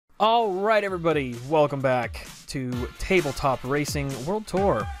All right, everybody, welcome back to Tabletop Racing World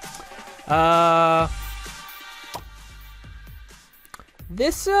Tour.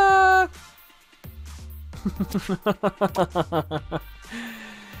 This, oh,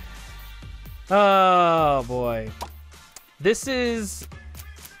 boy. This is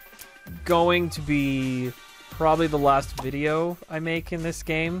going to be probably the last video I make in this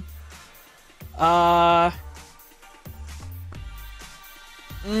game.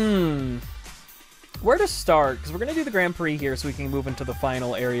 Where to start? Because we're going to do the Grand Prix here so we can move into the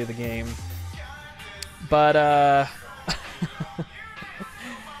final area of the game. But,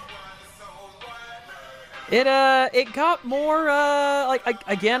 it got more,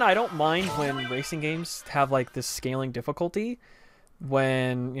 again, I don't mind when racing games have, like, this scaling difficulty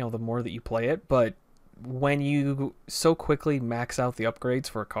when, you know, the more that you play it, but when you so quickly max out the upgrades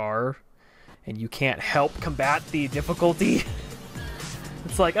for a car and you can't help combat the difficulty,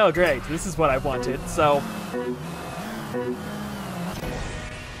 it's like, oh, great, this is what I wanted, so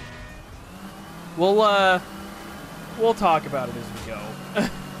we'll talk about it as we go.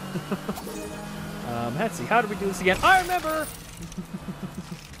 Let's see, how did we do this again? I remember!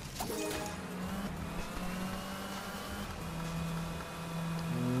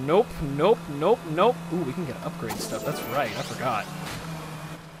 Nope, nope, nope, nope. Ooh, we can get upgrade stuff, that's right, I forgot.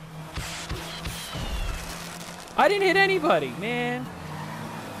 I didn't hit anybody, man.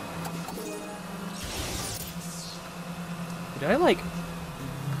 Did I, like,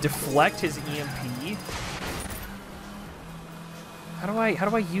 deflect his EMP? How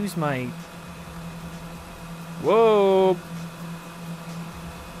do I use my... Whoa!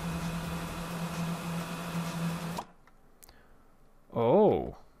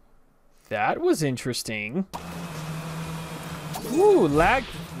 Oh. That was interesting. Ooh, lagged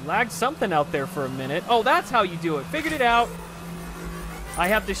something out there for a minute. Oh, that's how you do it. Figured it out. I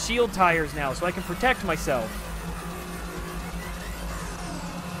have the shield tires now, so I can protect myself.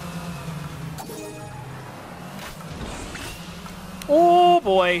 Oh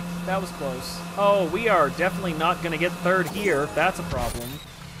boy, that was close. Oh, we are definitely not going to get third here. That's a problem.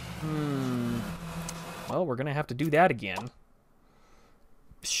 Well, we're going to have to do that again.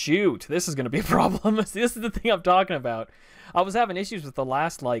 Shoot, this is going to be a problem. This is the thing I'm talking about. I was having issues with the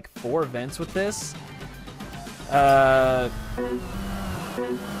last, like, 4 events with this.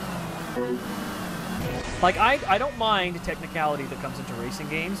 Like, I don't mind technicality that comes into racing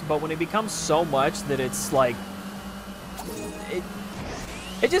games, but when it becomes so much that it's, like...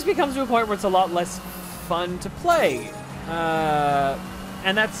 It just becomes to a point where it's a lot less fun to play.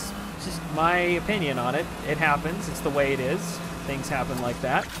 And that's just my opinion on it. It happens. It's the way it is. Things happen like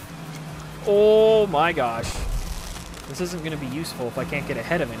that. Oh my gosh. This isn't going to be useful if I can't get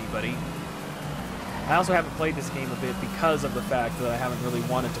ahead of anybody. I also haven't played this game a bit because of the fact that I haven't really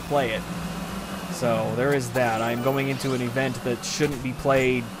wanted to play it. So there is that. I'm going into an event that shouldn't be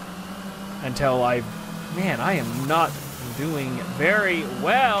played until I... Man, I am not doing very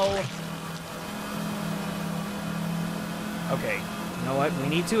well. Okay, you know what? We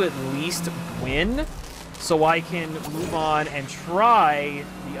need to at least win so I can move on and try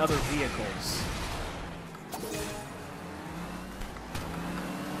the other vehicles.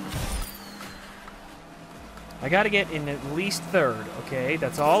 I gotta get in at least third, okay?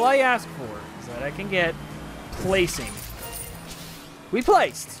 That's all I ask for, is that I can get placing. We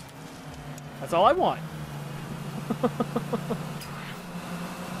placed! That's all I want.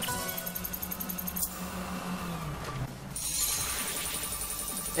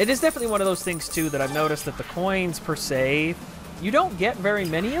 It is definitely one of those things, too, that I've noticed that the coins, per se, you don't get very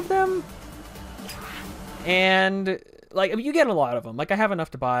many of them. And, like, I mean, you get a lot of them. Like, I have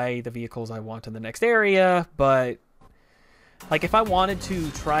enough to buy the vehicles I want in the next area, but... Like, if I wanted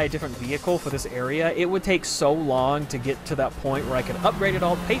to try a different vehicle for this area, it would take so long to get to that point where I could upgrade it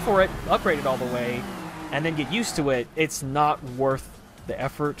all, pay for it, upgrade it all the way, and then get used to it. It's not worth the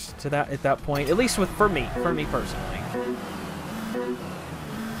effort to that at that point, at least for me personally.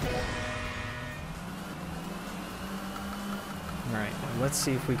 All right, let's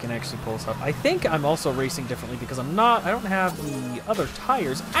see if we can actually pull this up. I think I'm also racing differently because I don't have the other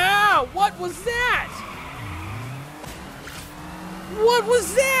tires. Ow! What was that? What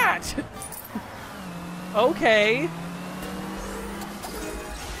was that? Okay.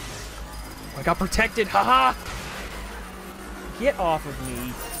 I got protected. Haha! Get off of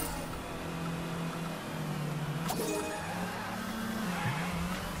me.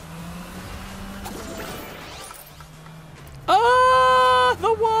 Ah!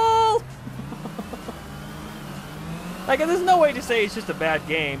 The wall! Like, there's no way to say it's just a bad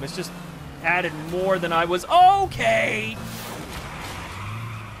game. It's just added more than I was. Okay!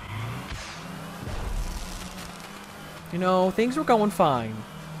 You know, things were going fine.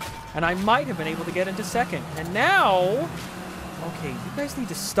 And I might have been able to get into second. And now... Okay, you guys need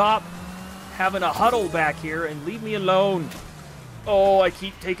to stop having a huddle back here and leave me alone. Oh, I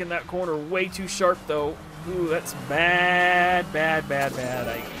keep taking that corner way too sharp, though. Ooh, that's bad, bad, bad, bad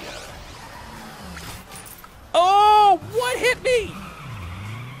idea. Oh, what hit me?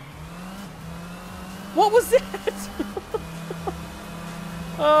 What was that?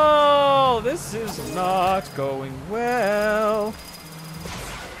 Oh, this is not going well.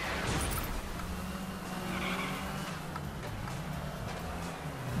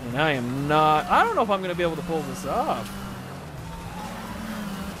 And I am not... I don't know if I'm going to be able to pull this off.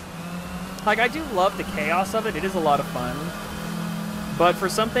 Like, I do love the chaos of it. It is a lot of fun. But for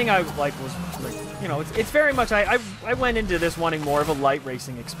something I, like, was... Like, you know, it's very much... I went into this wanting more of a light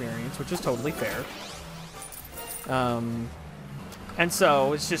racing experience, which is totally fair. And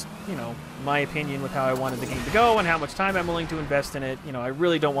so, it's just, you know, my opinion with how I wanted the game to go and how much time I'm willing to invest in it. You know, I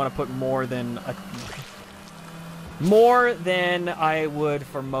really don't want to put more than I would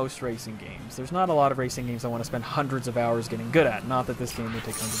for most racing games. There's not a lot of racing games I want to spend hundreds of hours getting good at. Not that this game would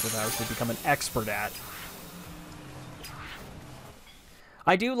take hundreds of hours to become an expert at.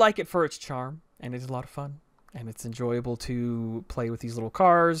 I do like it for its charm, and it's a lot of fun. And it's enjoyable to play with these little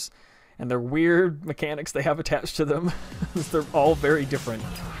cars and their weird mechanics they have attached to them. They're all very different.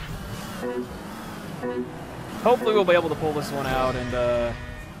 Hopefully we'll be able to pull this one out and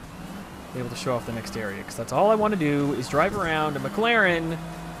be able to show off the next area, because that's all I want to do is drive around a McLaren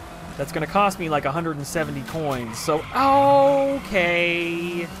that's going to cost me like 170 coins. So,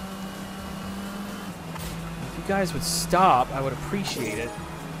 okay. If you guys would stop, I would appreciate it.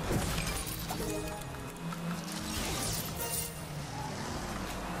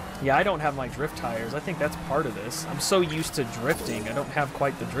 Yeah, I don't have my drift tires. I think that's part of this. I'm so used to drifting. I don't have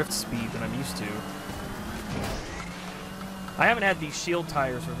quite the drift speed that I'm used to. I haven't had these shield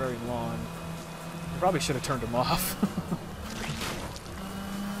tires for very long. I probably should have turned them off.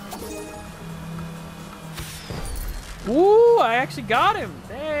 Ooh, I actually got him.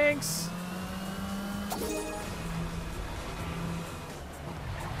 Thanks.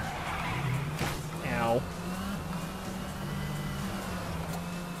 Ow.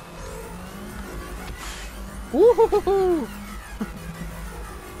 Woo-hoo-hoo-hoo.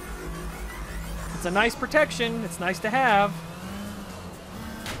 It's a nice protection. It's nice to have.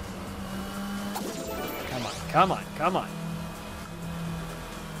 Come on, come on, come on.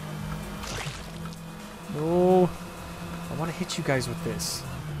 No. I want to hit you guys with this.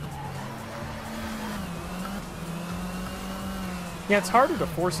 Yeah, it's harder to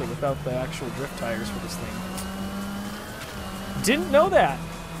force it without the actual drift tires for this thing. Didn't know that.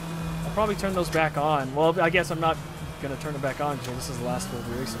 I'll probably turn those back on. Well, I guess I'm not going to turn them back on until this is the last world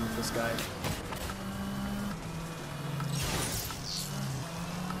racing with this guy.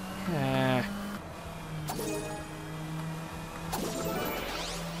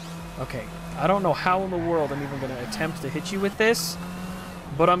 Okay, I don't know how in the world I'm even going to attempt to hit you with this,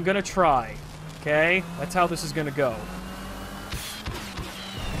 but I'm going to try, okay? That's how this is going to go.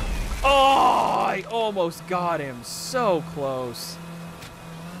 Oh, I almost got him. So close.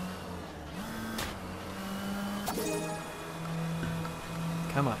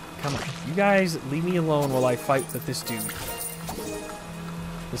 Come on, come on. You guys leave me alone while I fight with this dude.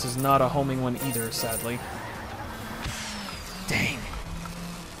 This is not a homing one either, sadly. Dang.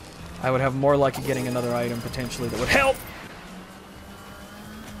 I would have more luck at getting another item, potentially, that would help.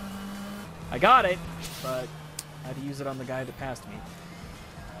 I got it, but I had to use it on the guy that passed me.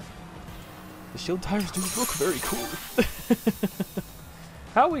 The shield tires do look very cool.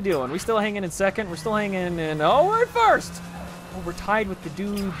 How are we doing? We still hanging in second? We're still hanging in... Oh, we're in first! Oh, we're tied with the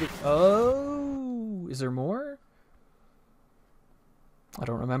dude that... Oh, is there more? I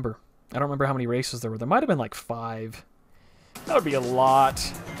don't remember. I don't remember how many races there were. There might have been like 5. That would be a lot.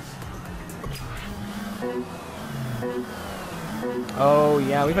 Oh,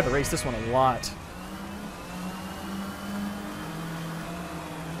 yeah, we've had to race this one a lot.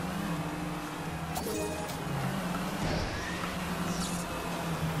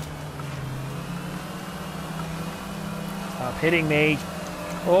 Stop hitting me.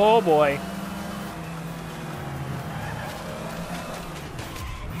 Oh, boy.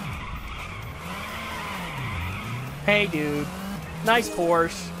 Hey, dude. Nice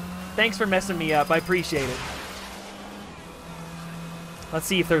Porsche. Thanks for messing me up. I appreciate it. Let's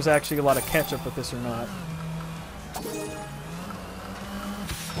see if there's actually a lot of catch-up with this or not.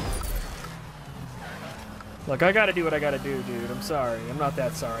 Look, I gotta do what I gotta do, dude. I'm sorry. I'm not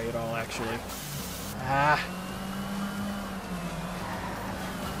that sorry at all, actually. Ah.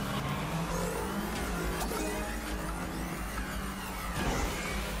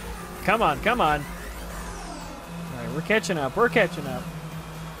 Come on, come on. All right, we're catching up. We're catching up.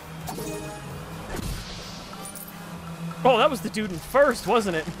 Oh, that was the dude in first,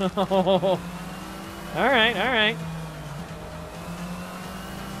 wasn't it? All right, all right.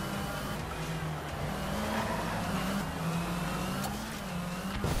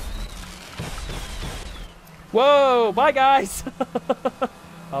 Whoa, bye guys.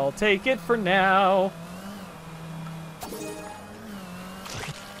 I'll take it for now.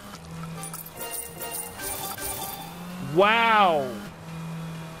 Wow.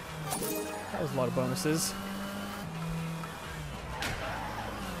 That was a lot of bonuses.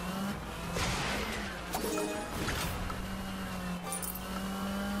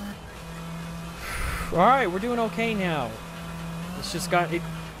 All right, we're doing okay now. It's just got it.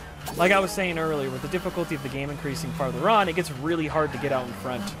 Like I was saying earlier, with the difficulty of the game increasing farther on, it gets really hard to get out in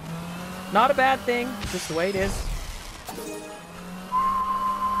front. Not a bad thing, just the way it is.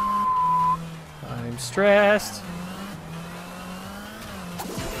 I'm stressed.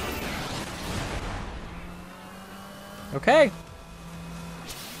 Okay.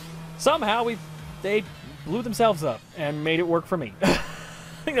 Somehow they blew themselves up and made it work for me. I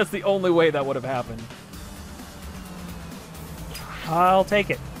think that's the only way that would have happened. I'll take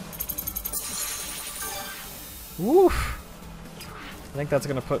it. Woof. I think that's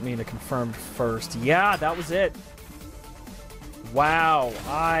going to put me into confirmed first. Yeah, that was it. Wow,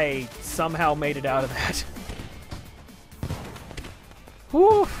 I somehow made it out of that.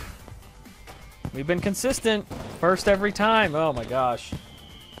 Woof. We've been consistent. First every time. Oh my gosh.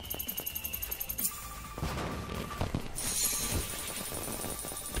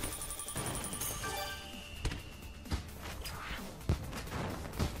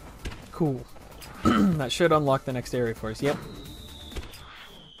 Cool. That should unlock the next area for us. Yep.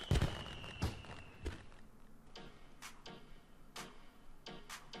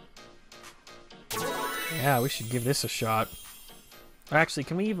 Yeah, we should give this a shot. Actually,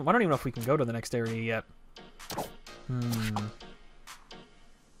 can we even... I don't even know if we can go to the next area yet.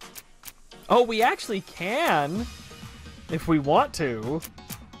 Oh, we actually can! If we want to.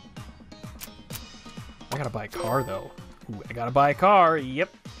 I gotta buy a car, though. Ooh, I gotta buy a car. Yep.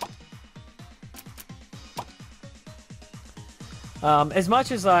 As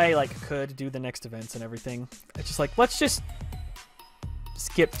much as I, like, could do the next events and everything, it's just like, let's just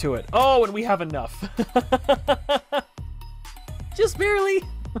skip to it. Oh, and we have enough. Just barely.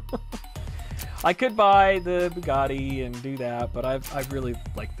 I could buy the Bugatti and do that, but I really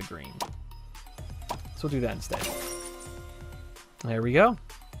like the green. So we'll do that instead. There we go.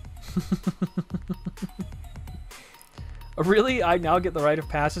 Really? I now get the right of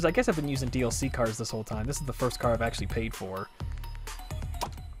passage? I guess I've been using DLC cars this whole time. This is the first car I've actually paid for.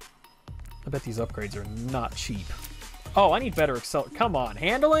 I bet these upgrades are not cheap. Oh, I need better come on.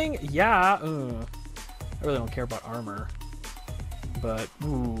 Handling? Yeah. I really don't care about armor. But,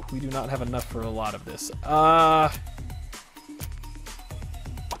 ooh, we do not have enough for a lot of this. Yeah,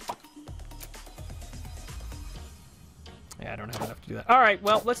 I don't have enough to do that. All right,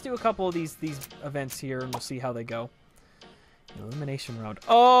 well, let's do a couple of these events here, and we'll see how they go. Elimination round.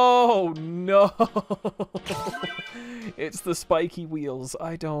 Oh, no. It's the spiky wheels.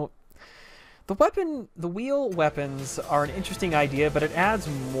 I don't... The wheel weapons are an interesting idea, but it adds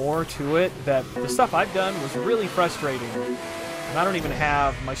more to it that the stuff I've done was really frustrating. And I don't even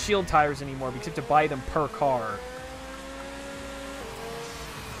have my shield tires anymore because you have to buy them per car.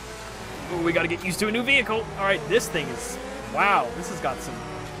 Ooh, we got to get used to a new vehicle. All right, this thing is... Wow, this has got some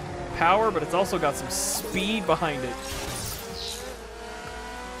power, but it's also got some speed behind it.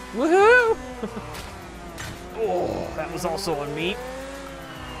 Woohoo! Oh, that was also on me.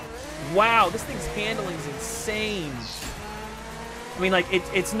 Wow, this thing's handling is insane. I mean, like,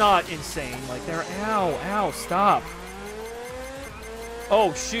 it's not insane. Like, ow, stop.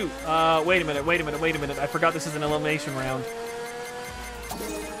 Oh, shoot. Wait a minute. I forgot this is an elimination round.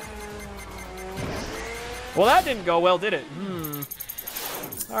 Well, that didn't go well, did it?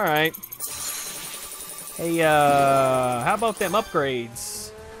 All right. Hey, how about them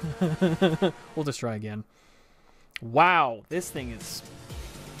upgrades? We'll just try again. Wow, this thing is...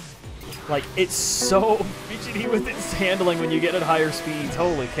 Like, it's so fidgety with its handling when you get at higher speeds.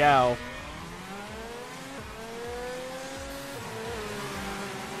 Holy cow.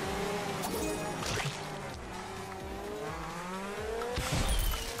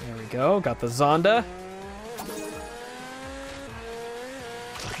 There we go. Got the Zonda.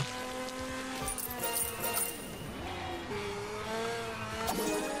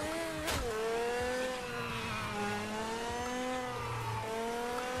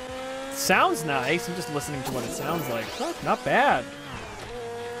 Sounds nice. I'm just listening to what it sounds like. Oh, not bad.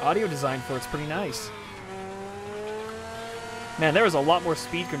 audio design for it's pretty nice. Man, there is a lot more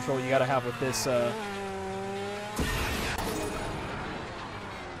speed control you gotta have with this.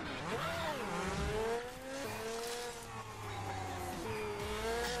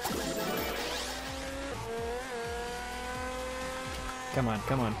 Come on,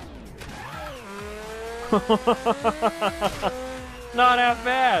 come on. Not half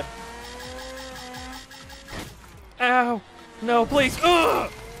bad. Ow. No, please.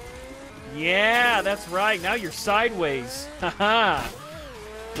 Ugh! Yeah, that's right. Now you're sideways. Haha.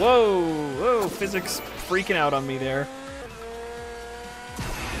 Whoa. Whoa. Physics freaking out on me there.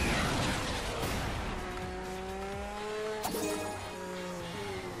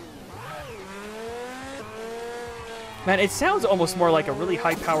 Man, it sounds almost more like a really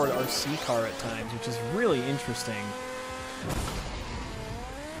high-powered RC car at times, which is really interesting.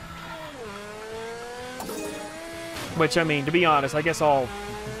 Which, I mean, to be honest, I guess all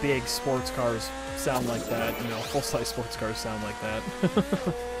big sports cars sound like that. You know, full-size sports cars sound like that.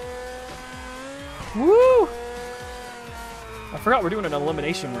 Woo! I forgot we're doing an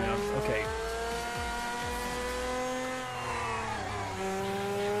elimination round. Okay.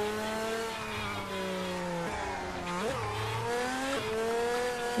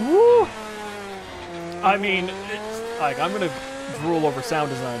 Woo! I mean, it's, like, I'm gonna drool over sound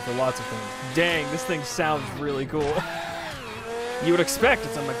design for lots of things. Dang, this thing sounds really cool. You would expect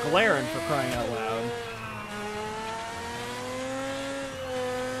it's a McLaren, for crying out loud.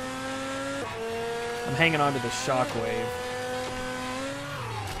 I'm hanging on to the Shockwave.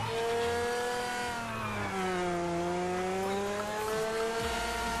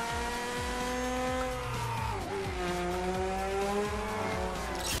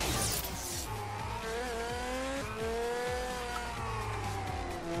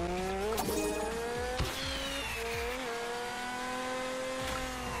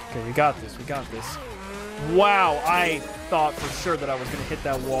 Okay, we got this, we got this. Wow, I thought for sure that I was gonna hit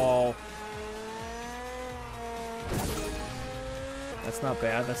that wall. That's not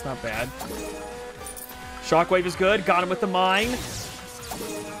bad, that's not bad. Shockwave is good, got him with the mine.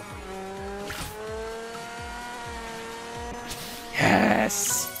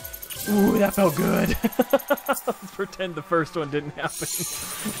 Yes! Ooh, that felt good. Let's pretend the first one didn't happen.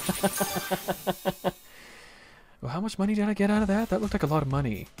 Well, how much money did I get out of that? That looked like a lot of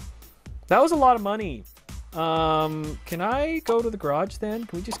money. That was a lot of money. Can I go to the garage then?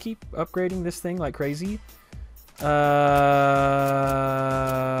 Can we just keep upgrading this thing like crazy?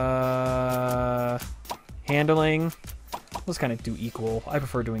 Handling. Let's kind of do equal. I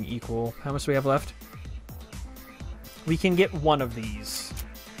prefer doing equal. How much do we have left? We can get one of these.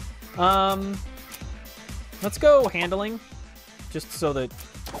 Let's go handling. Just so that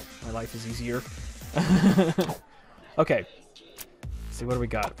my life is easier. Okay. Let's see, what do we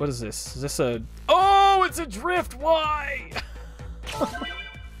got? What is this? Is this a... Oh, it's a drift! Why?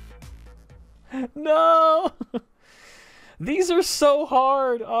 No! These are so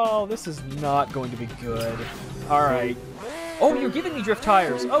hard! Oh, this is not going to be good. Alright. Oh, you're giving me drift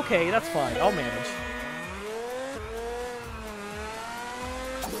tires. Okay, that's fine. I'll manage.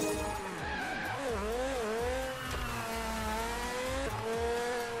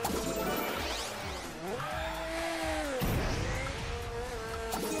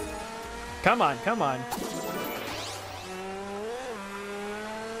 Come on, come on.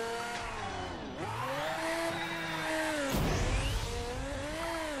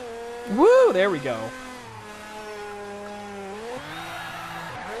 Woo! There we go.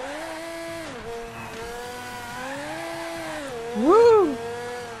 Woo!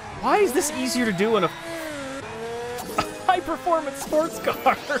 Why is this easier to do in a high-performance sports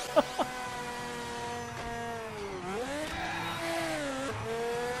car?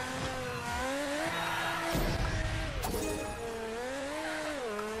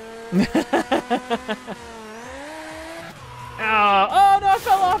 Oh no, I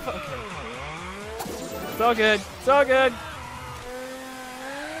fell off! Okay. It's all good. It's all good.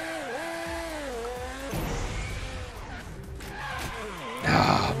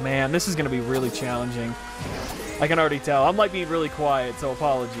 Oh man, this is gonna be really challenging. I can already tell. I might be really quiet, so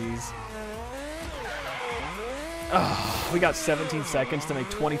apologies. Oh, we got 17 seconds to make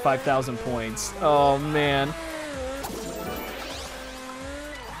 25,000 points. Oh man.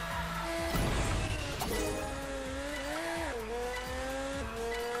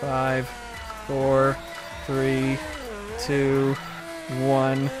 Five, 4, 3, 2,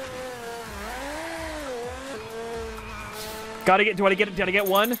 1. Gotta get. Did I get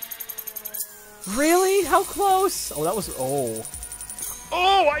one? Really? How close? Oh, that was. Oh.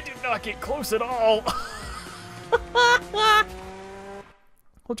 Oh, I did not get close at all.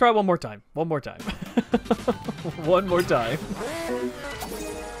 Well, We'll try one more time. One more time. One more time.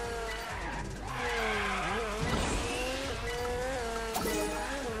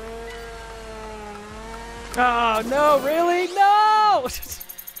 Oh, no, really? No!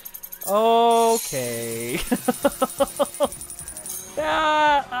 Okay.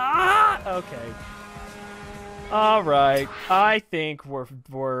 Okay. All right. I think we're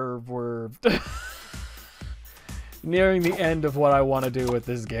nearing the end of what I want to do with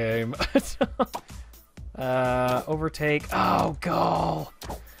this game. Overtake. Oh, goal.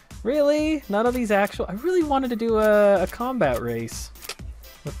 Really? None of these actual... I really wanted to do a combat race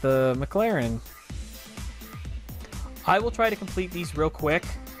with the McLaren. I will try to complete these real quick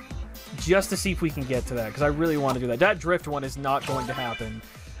just to see if we can get to that, because I really want to do that. That drift one is not going to happen.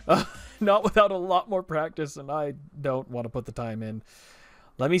 Not without a lot more practice, and I don't want to put the time in.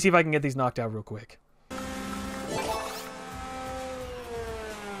 Let me see if I can get these knocked out real quick.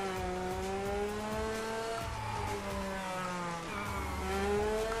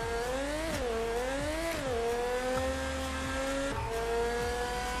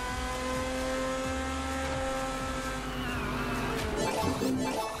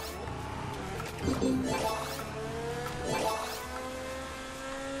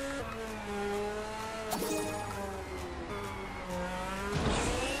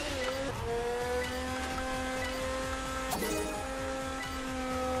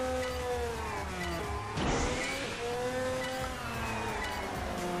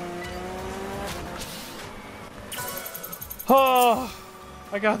 Oh,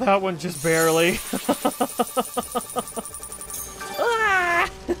 I got that one just barely. Ah!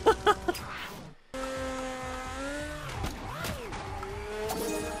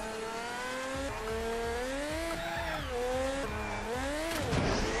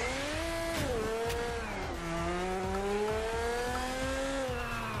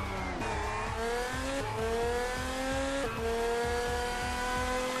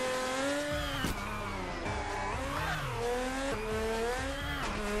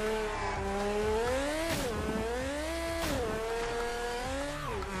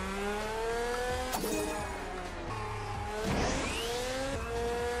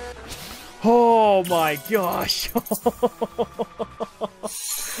 Oh my gosh.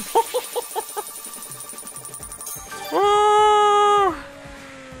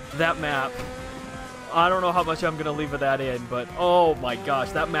 That map. I don't know how much I'm going to leave of that in, but oh my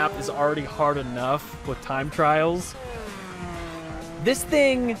gosh, that map is already hard enough with time trials. This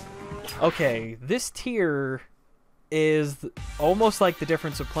thing, okay, this tier is almost like the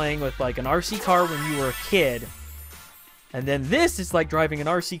difference of playing with like an RC car when you were a kid. And then this is like driving an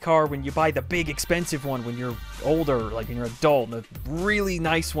RC car when you buy the big expensive one when you're older, like when you're an adult, and the really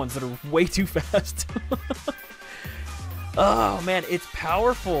nice ones that are way too fast. Oh man, it's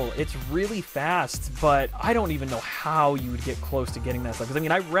powerful. It's really fast, but I don't even know how you would get close to getting that stuff. Because I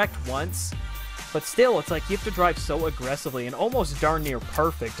mean, I wrecked once, but still, it's like you have to drive so aggressively and almost darn near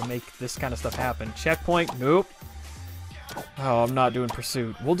perfect to make this kind of stuff happen. Checkpoint, nope. Oh, I'm not doing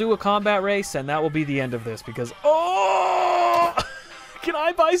pursuit. We'll do a combat race, and that will be the end of this, because... Oh! Can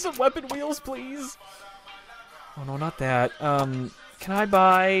I buy some weapon wheels, please? Oh, no, not that. Can I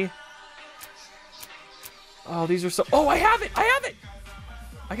buy... Oh, these are so... Oh, I have it! I have it!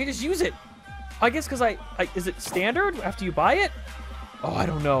 I can just use it. I guess because I... Is it standard after you buy it? Oh, I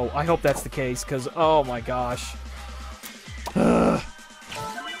don't know. I hope that's the case, because... Oh, my gosh. I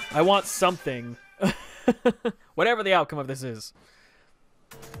want something. Whatever the outcome of this is.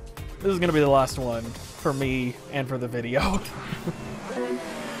 This is going to be the last one for me and for the video.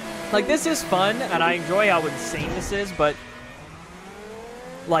 Like, this is fun, and I enjoy how insane this is, but...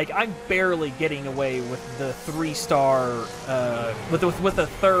 Like, I'm barely getting away with the 3-star, with a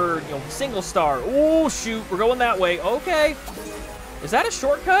third, you know, single star. Oh, shoot, we're going that way. Okay. Is that a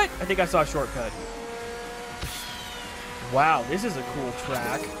shortcut? I think I saw a shortcut. Wow, this is a cool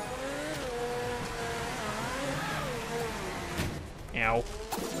track. Ow.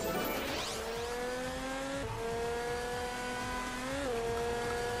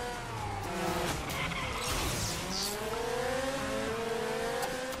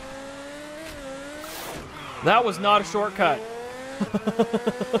 That was not a shortcut.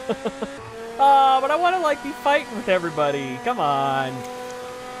 But I want to, like, be fighting with everybody. Come on.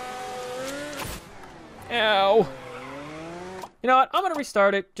 Ow. You know what? I'm going to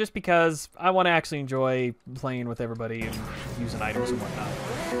restart it just because I want to actually enjoy playing with everybody and using items and whatnot.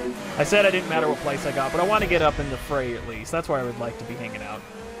 I said I didn't matter what place I got, but I want to get up in the fray at least. That's where I would like to be hanging out.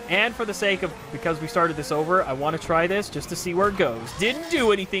 And for the sake of, because we started this over, I want to try this just to see where it goes. Didn't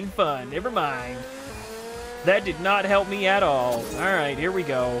do anything fun. Never mind. That did not help me at all. All right, here we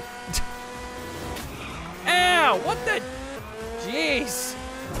go. Ow! What the? Jeez.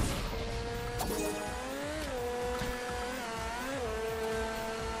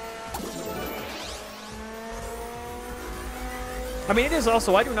 I mean, it is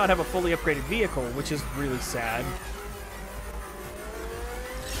also, I do not have a fully upgraded vehicle, which is really sad.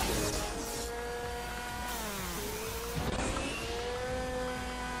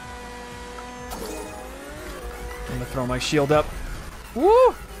 I'm gonna throw my shield up.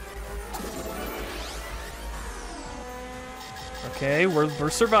 Woo! Okay, we're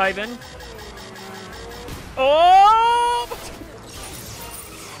surviving. Oh!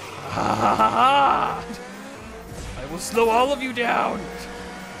 Ah! I will slow all of you down.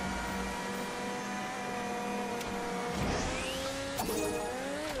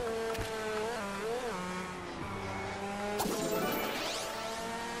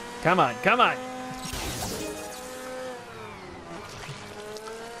 Come on, come on.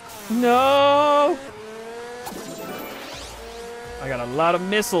 No! I got a lot of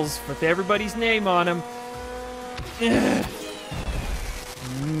missiles with everybody's name on them. Ugh.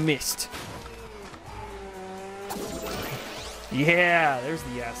 Missed. Yeah, there's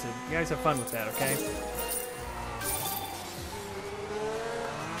the acid. You guys have fun with that, okay?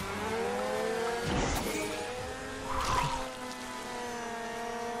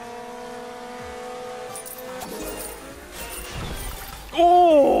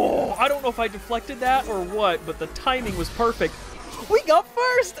 Oh! I don't know if I deflected that or what, but the timing was perfect. We got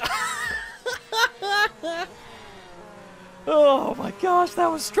first! Oh my gosh, that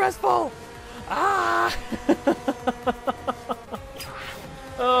was stressful! Ah!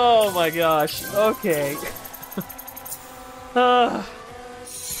 Oh my gosh. Okay.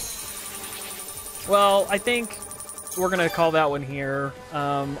 Well, I think we're gonna call that one here.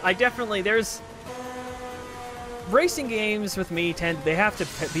 There's racing games with me they have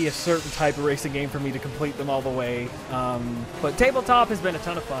to be a certain type of racing game for me to complete them all the way. But tabletop has been a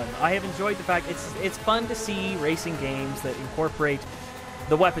ton of fun. I have enjoyed the fact it's fun to see racing games that incorporate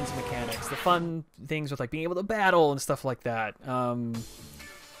the weapons mechanics, the fun things with like being able to battle and stuff like that.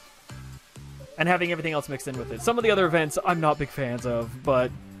 And having everything else mixed in with it. Some of the other events I'm not big fans of,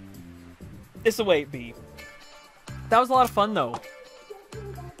 but it's the way it be. That was a lot of fun though.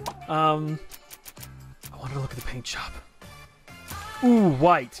 I wanted to look at the paint shop. Ooh,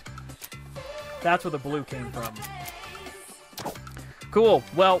 white. That's where the blue came from. Cool.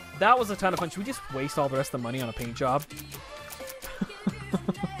 Well, that was a ton of fun. Should we just waste all the rest of the money on a paint job?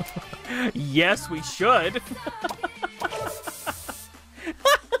 Yes, we should.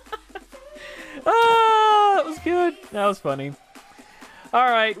 Ah, that was good. That was funny.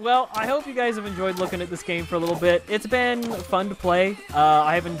 Alright, well, I hope you guys have enjoyed looking at this game for a little bit. It's been fun to play.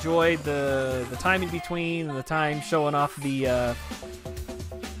 I have enjoyed the time in between and the time showing off the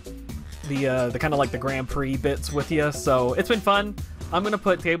kind of like the Grand Prix bits with you. So it's been fun. I'm gonna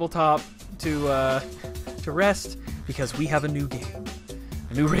put tabletop to rest because we have a new game,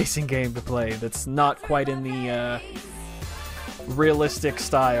 a new racing game to play that's not quite in the realistic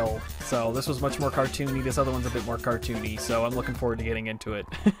style. So this was much more cartoony. This other one's a bit more cartoony. So I'm looking forward to getting into it.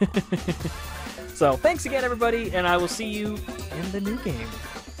 So thanks again, everybody, and I will see you in the new game.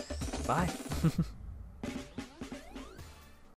 Bye.